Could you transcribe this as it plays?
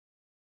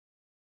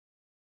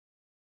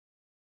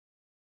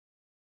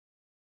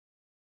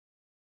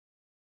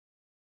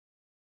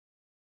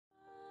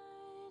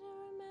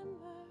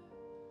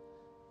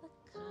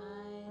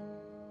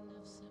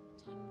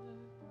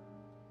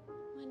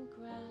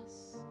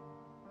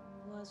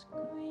was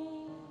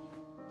green.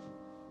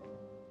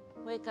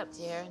 Wake up,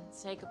 dear, and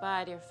say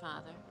goodbye to your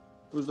father.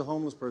 Who's the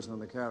homeless person on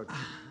the couch?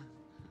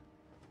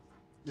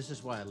 This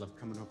is why I love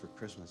coming home for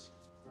Christmas,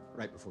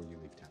 right before you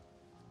leave town.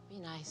 Be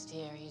nice,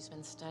 dear. He's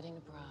been studying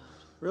abroad.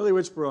 Really?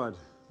 Which broad?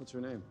 What's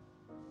her name?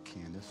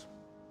 Candace.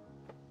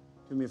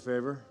 Do me a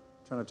favor.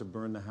 Try not to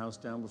burn the house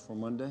down before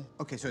Monday.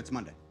 Okay, so it's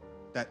Monday.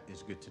 That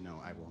is good to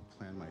know. I will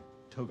plan my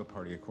toga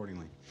party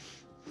accordingly.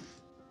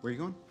 Where are you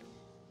going?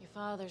 Your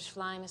father's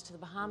flying us to the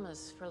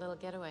Bahamas for a little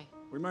getaway.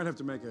 We might have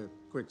to make a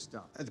quick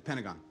stop. At the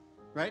Pentagon,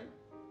 right?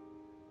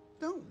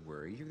 Don't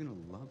worry, you're gonna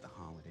love the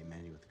holiday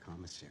menu with the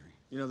commissary.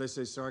 You know, they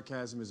say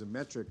sarcasm is a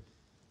metric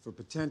for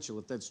potential.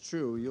 If that's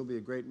true, you'll be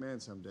a great man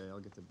someday. I'll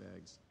get the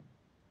bags.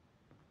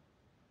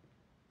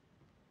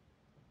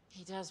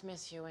 He does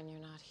miss you when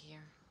you're not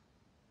here.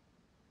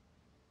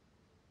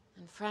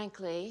 And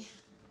frankly,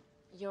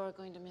 you're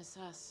going to miss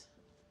us.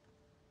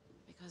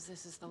 Because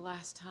this is the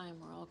last time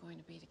we're all going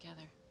to be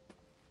together.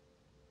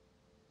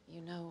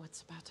 You know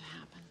what's about to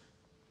happen.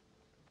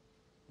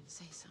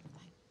 Say something.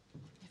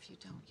 If you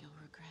don't, you'll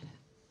regret it.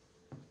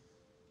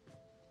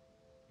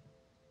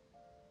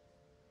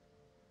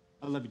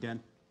 I love you, Dad.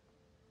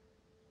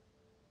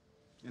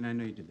 And I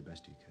know you did the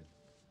best you could.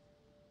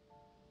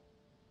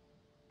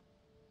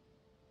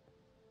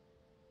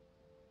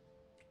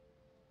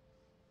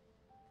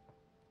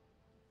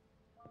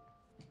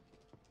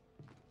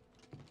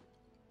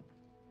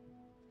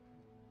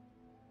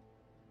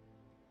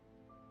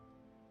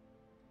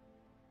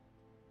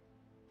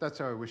 That's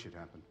how I wish it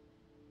happened.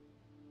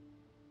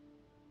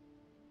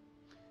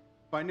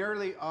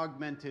 Binarily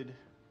Augmented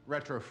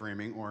Retro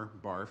Framing, or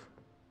B.A.R.F.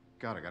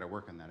 God, I gotta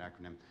work on that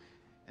acronym.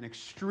 An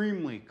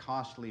extremely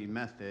costly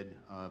method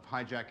of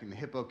hijacking the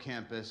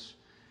hippocampus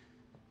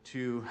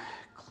to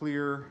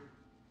clear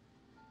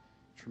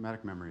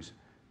traumatic memories.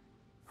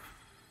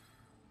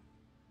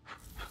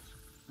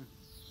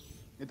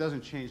 It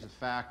doesn't change the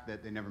fact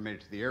that they never made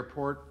it to the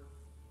airport,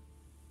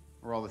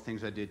 or all the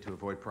things I did to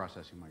avoid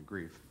processing my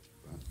grief.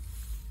 But...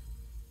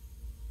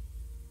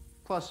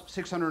 Plus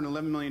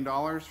 $611 million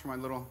for my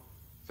little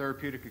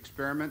therapeutic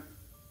experiment.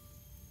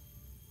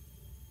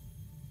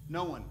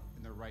 No one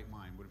in their right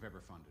mind would have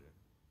ever funded it.